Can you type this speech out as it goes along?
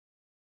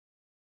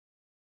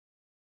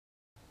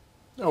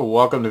Oh,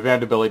 welcome to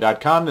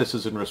Vanderbilly.com. This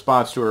is in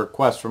response to a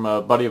request from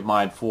a buddy of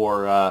mine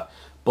for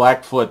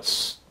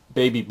Blackfoot's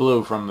Baby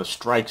Blue from the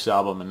Strikes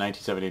album in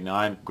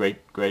 1979. Great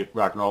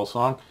rock and roll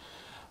song.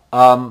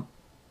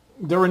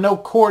 There were no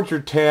chords or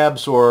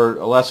tabs or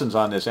lessons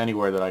on this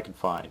anywhere that I could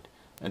find,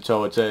 and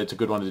so it's a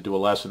good one to do a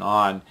lesson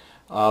on.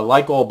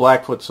 Like all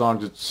Blackfoot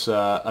songs, it's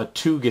a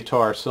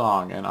two-guitar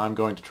song, and I'm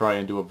going to try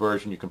and do a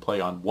version you can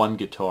play on one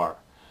guitar.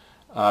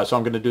 So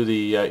I'm going to do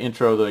the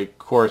intro, the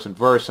chorus, and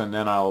verse, and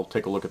then I'll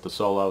take a look at the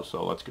solo,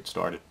 so let's get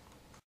started.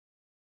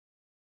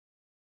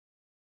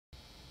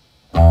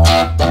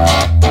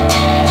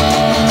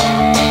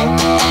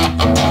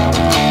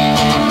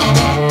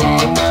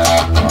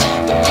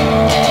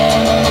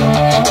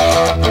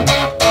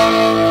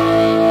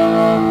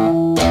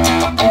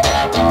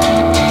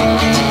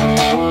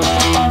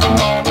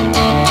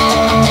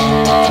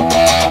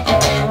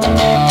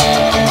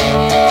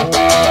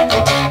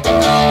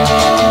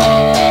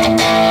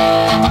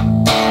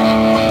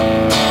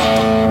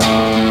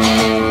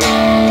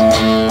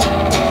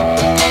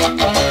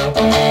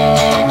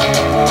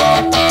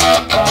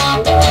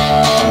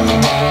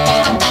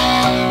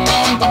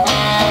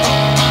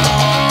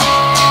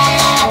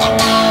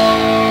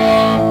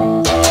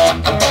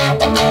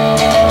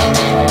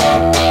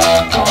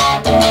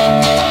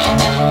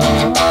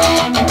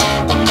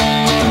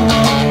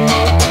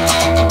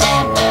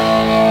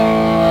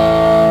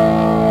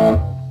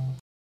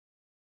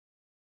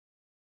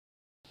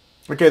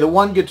 Okay, the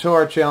one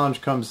guitar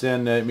challenge comes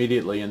in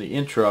immediately in the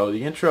intro.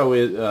 The intro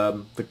is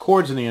the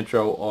chords in the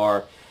intro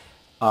are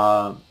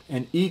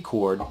an E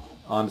chord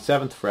on the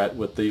 7th fret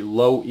with the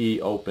low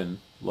E open,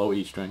 low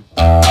E string,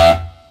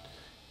 a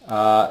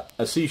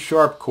C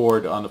sharp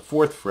chord on the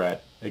 4th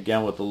fret,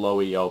 again with the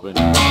low E open,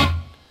 and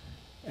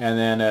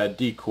then a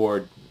D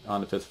chord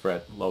on the 5th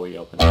fret, low E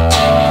open.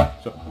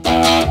 So,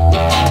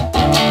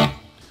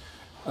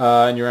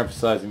 and you're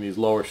emphasizing these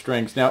lower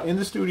strings. Now in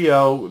the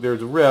studio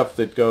there's a riff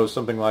that goes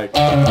something like,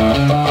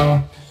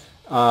 but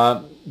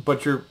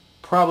you're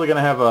probably going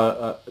to have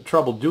a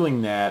trouble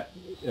doing that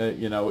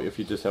if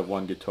you just have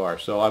one guitar.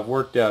 So I've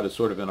worked out a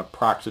sort of an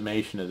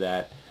approximation of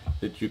that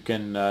you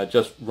can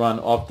just run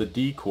off the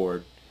D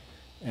chord,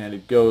 and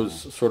it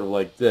goes sort of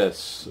like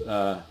this.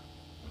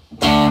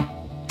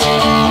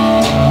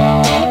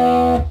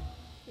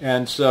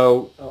 And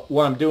so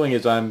what I'm doing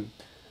is I'm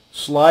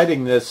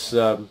sliding this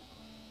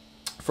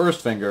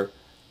first finger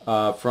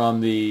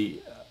from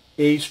the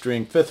A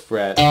string 5th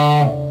fret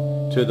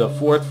to the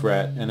 4th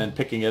fret, and then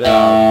picking it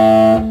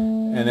up,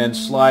 and then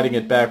sliding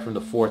it back from the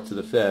 4th to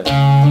the 5th,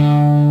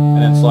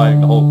 and then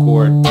sliding the whole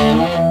chord.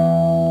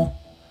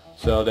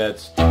 So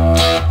that's,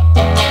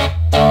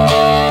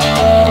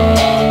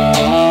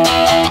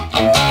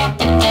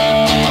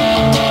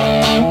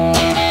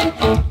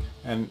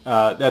 and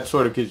that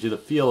sort of gives you the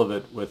feel of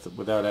it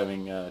without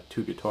having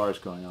two guitars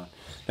going on.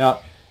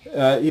 Now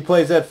he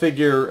plays that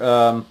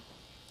figure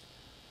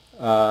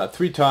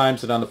 3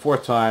 times, and on the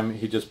 4th time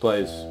he just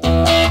plays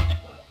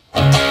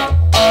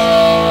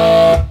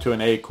to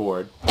an A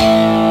chord.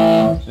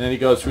 And then he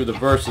goes through the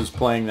verses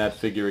playing that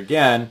figure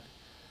again,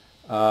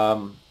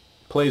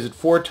 plays it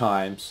 4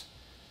 times,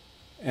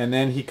 and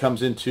then he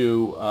comes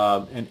into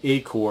an A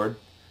chord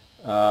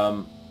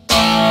to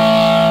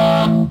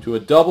a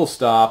double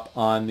stop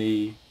on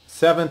the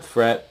 7th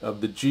fret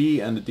of the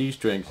G and the D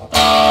strings,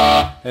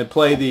 and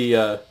play the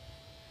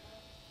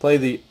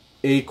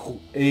A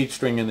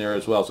string in there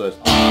as well, so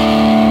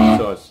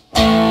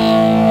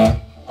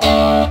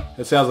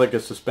it sounds like a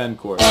suspend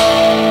chord. All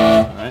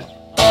right.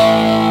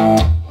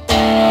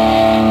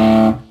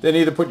 Then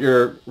either put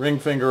your ring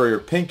finger or your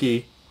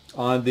pinky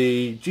on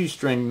the G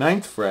string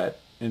 9th fret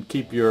and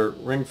keep your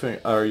ring finger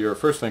or your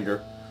first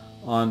finger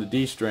on the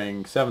D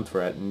string 7th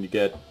fret, and you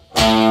get,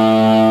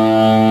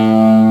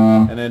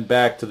 and then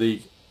back to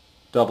the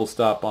double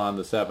stop on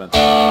the 7th.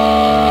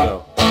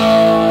 So.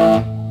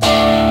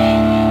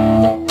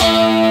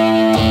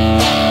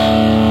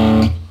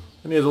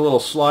 And he has a little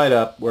slide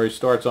up where he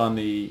starts on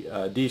the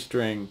D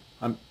string's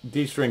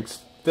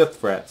 5th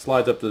fret,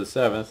 slides up to the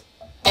 7th,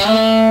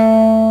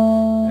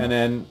 and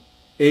then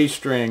A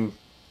string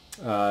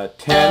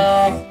 10th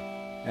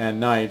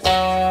and 9th,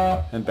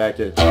 and back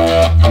to.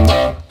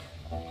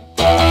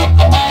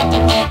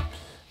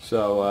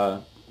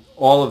 So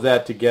all of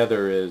that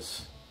together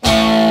is.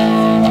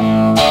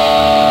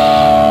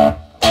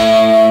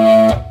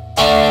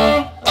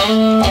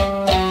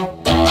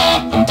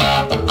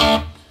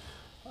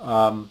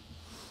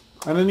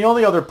 And then the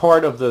only other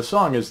part of the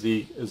song is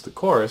the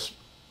chorus.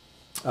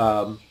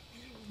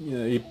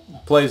 He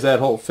plays that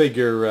whole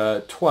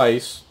figure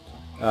twice.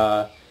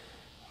 And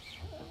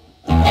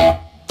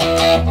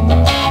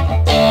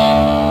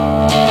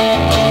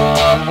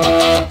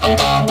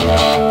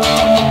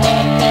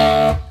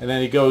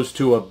then he goes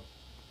to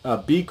a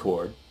B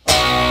chord,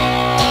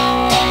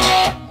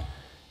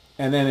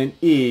 and then an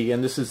E,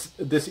 and this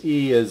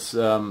E is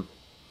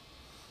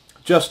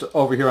just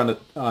over here on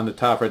the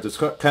top frets. It's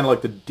kind of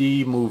like the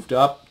D moved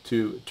up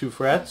to 2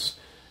 frets,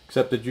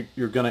 except that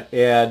you're going to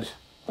add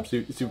So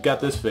you've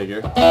got this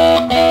figure,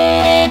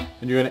 and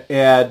you're going to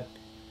add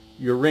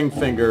your ring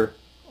finger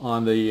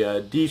on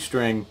the D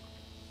string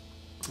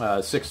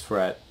 6th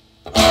fret.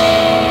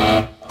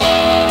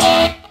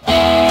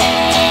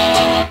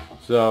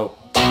 So,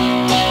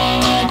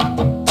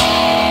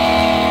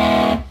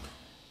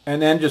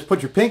 and then just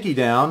put your pinky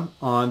down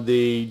on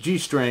the G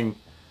string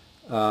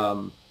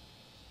 6th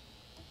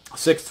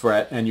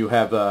fret, and you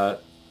have a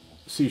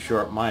C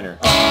sharp minor,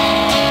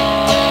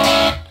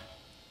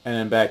 and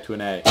then back to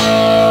an A.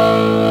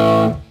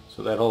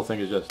 So that whole thing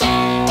is just,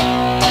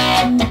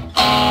 and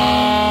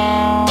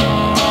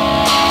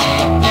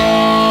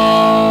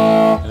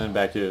then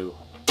back to,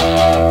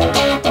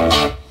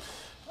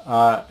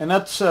 and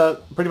that's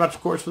pretty much the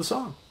chorus for the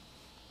song.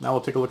 Now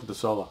we'll take a look at the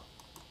solo.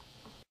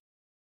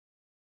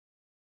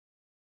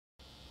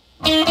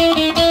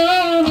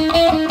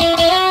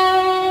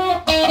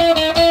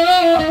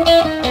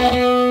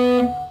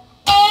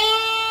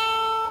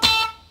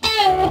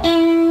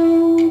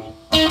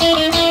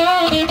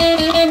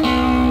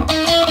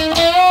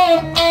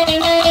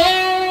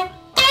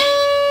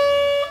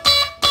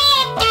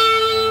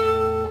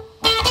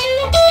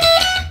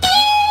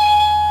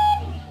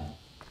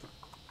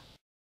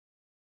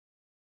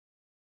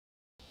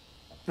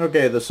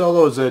 Okay, the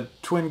solo is a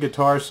twin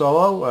guitar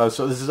solo,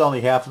 so this is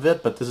only half of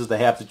it, but this is the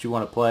half that you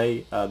want to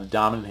play, the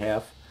dominant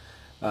half,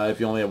 if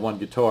you only have one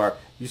guitar.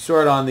 You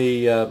start on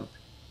the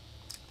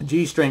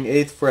G string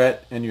 8th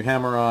fret, and you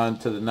hammer on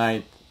to the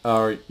 9th,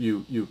 or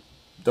you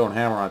don't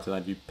hammer on to the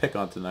 9th, you pick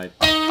on to the 9th.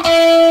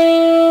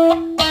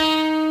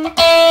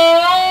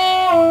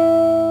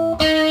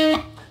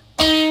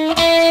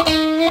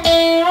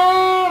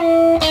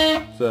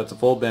 So that's a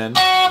full bend.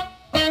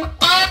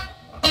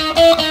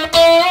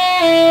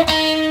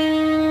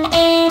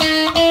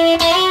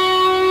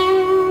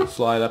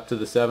 Slide up to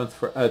the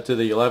 7th, to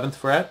the 11th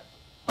fret.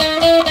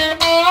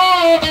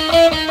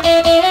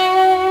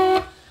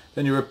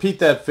 Then you repeat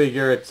that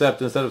figure,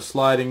 except instead of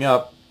sliding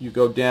up, you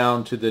go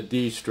down to the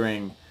D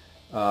string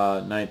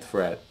 9th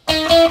fret.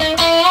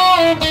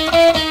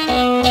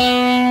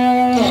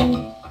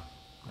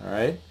 All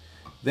right.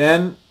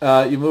 Then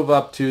you move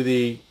up to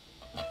the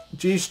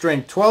G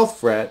string 12th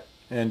fret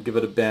and give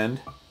it a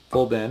bend,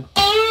 full bend.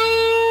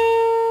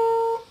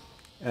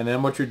 And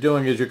then what you're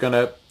doing is you're going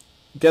to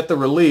get the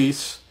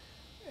release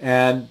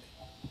and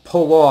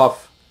pull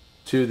off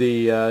to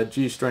the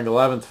G string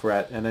 11th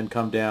fret, and then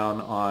come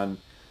down on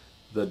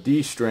the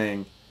D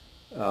string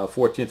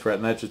 14th fret,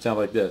 and that should sound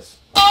like this.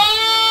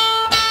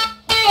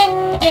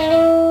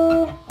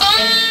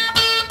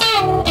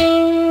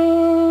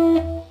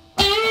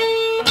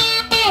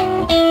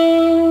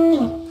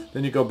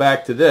 Then you go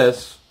back to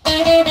this.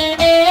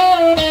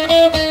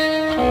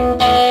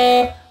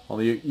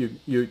 Only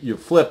you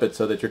flip it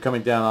so that you're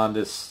coming down on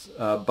this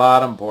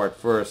bottom part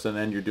first, and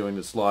then you're doing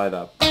the slide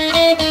up.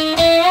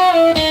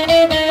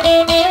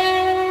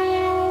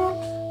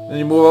 Then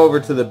you move over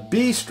to the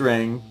B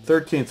string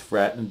 13th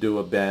fret and do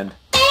a bend.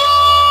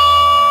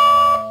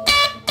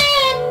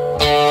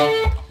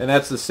 And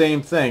that's the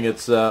same thing.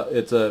 It's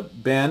a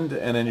bend,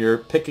 and then you're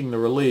picking the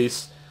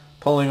release,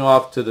 pulling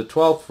off to the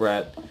 12th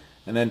fret,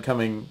 and then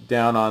coming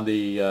down on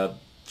the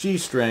G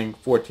string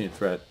 14th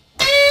fret.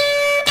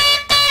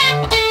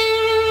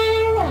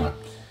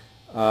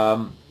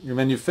 And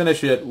then you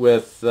finish it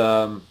with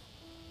again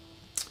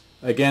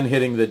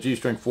hitting the G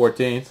string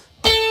 14th,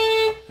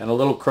 and a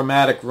little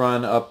chromatic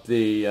run up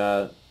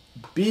the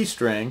B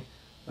string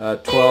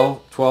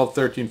 12,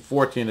 13,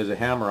 14 is a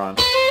hammer-on,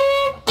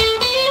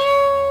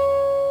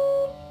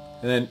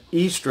 and then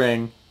E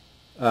string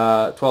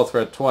 12th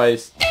fret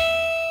twice,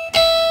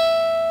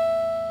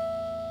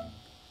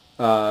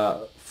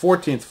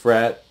 14th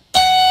fret,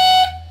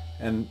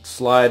 and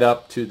slide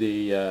up to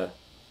the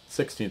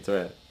 16th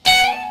fret.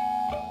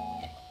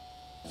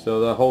 So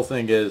the whole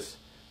thing is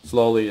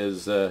slowly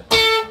is and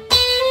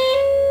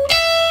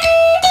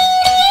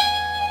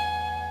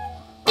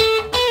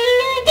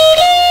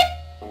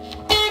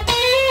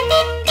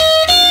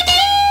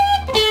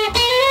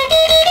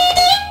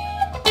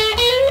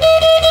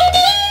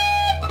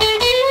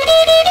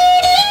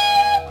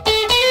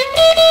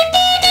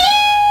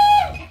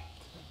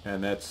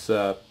that's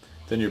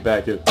then you're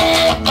back to,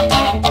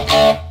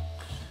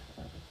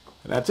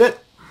 and that's it.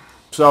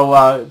 So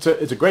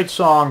it's a great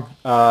song.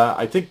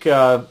 I think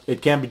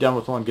it can be done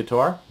with one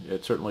guitar.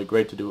 It's certainly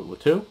great to do it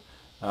with two.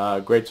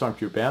 Great song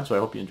for your band, so I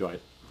hope you enjoy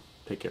it.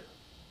 Take care.